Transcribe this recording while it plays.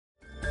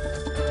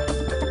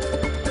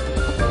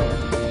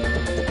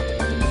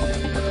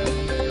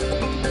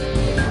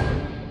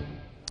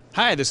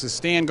Hi, this is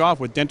Stan Goff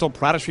with Dental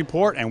Products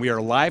Report, and we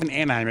are live in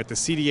Anaheim at the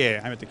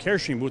CDA. I'm at the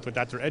Carestream booth with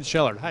Dr. Ed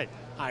Shellard. Hi.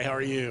 Hi, how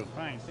are you?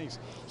 Fine, thanks.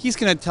 He's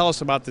going to tell us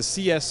about the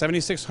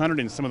CS7600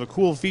 and some of the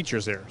cool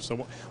features there.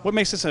 So what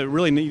makes this a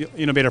really neat,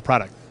 innovative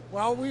product?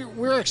 Well,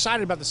 we're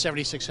excited about the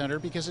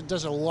 7600 because it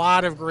does a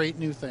lot of great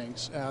new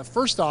things.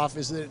 First off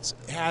is that it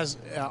has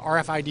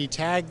RFID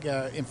tag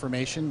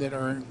information that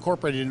are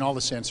incorporated in all the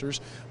sensors,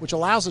 which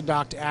allows the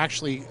doc to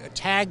actually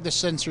tag the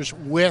sensors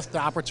with the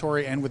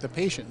operatory and with the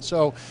patient.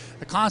 So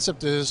the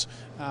concept is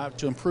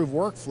to improve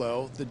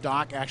workflow, the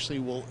doc actually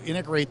will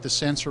integrate the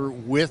sensor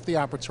with the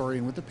operatory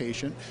and with the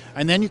patient,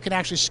 and then you can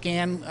actually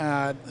scan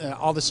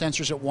all the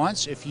sensors at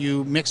once. If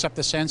you mix up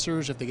the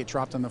sensors, if they get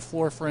dropped on the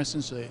floor, for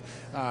instance,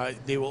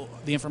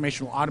 the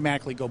information will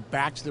automatically go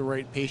back to the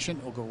right patient.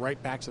 It will go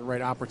right back to the right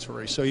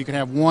operatory. So you can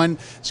have one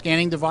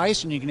scanning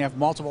device and you can have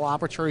multiple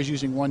operatories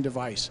using one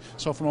device.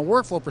 So from a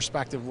workflow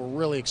perspective, we're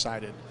really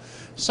excited.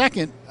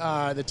 Second,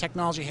 the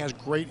technology has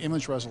great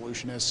image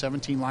resolution. It has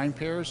 17 line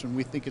pairs, and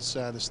we think it's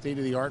the state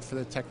of the art for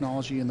the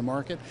technology in the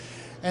market.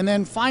 And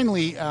then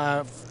finally,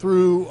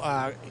 through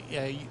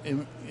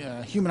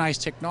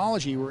humanized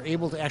technology, we're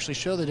able to actually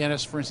show the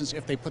dentist, for instance,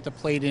 if they put the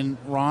plate in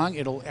wrong,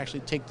 it'll actually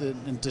take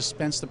and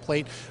dispense the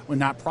plate and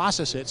not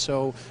process it.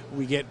 So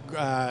we get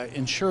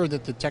ensure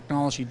that the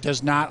technology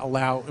does not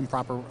allow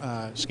improper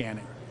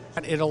scanning.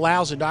 It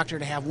allows a doctor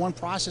to have one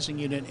processing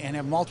unit and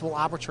have multiple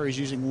operatories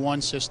using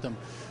one system.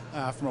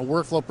 From a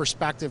workflow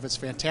perspective, it's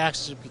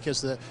fantastic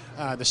because the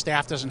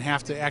staff doesn't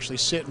have to actually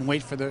sit and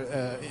wait for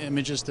the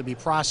images to be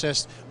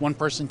processed. One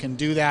person can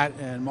do that,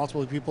 and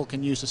multiple people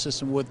can use the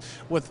system with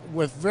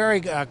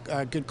very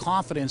good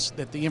confidence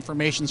that the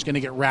information is going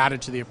to get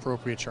routed to the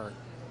appropriate chart.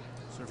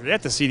 So if you're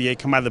at the CDA,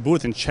 come out of the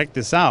booth and check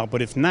this out.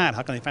 But if not,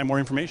 how can they find more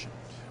information?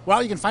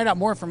 Well, you can find out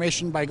more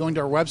information by going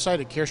to our website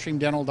at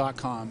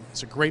carestreamdental.com.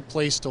 It's a great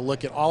place to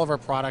look at all of our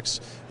products.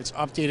 It's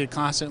updated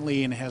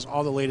constantly and it has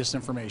all the latest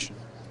information.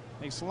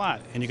 Thanks a lot.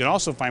 And you can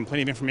also find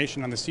plenty of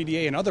information on the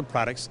CDA and other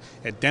products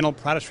at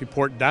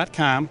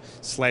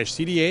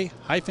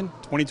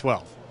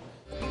dentalproductsreport.com/CDA-2012.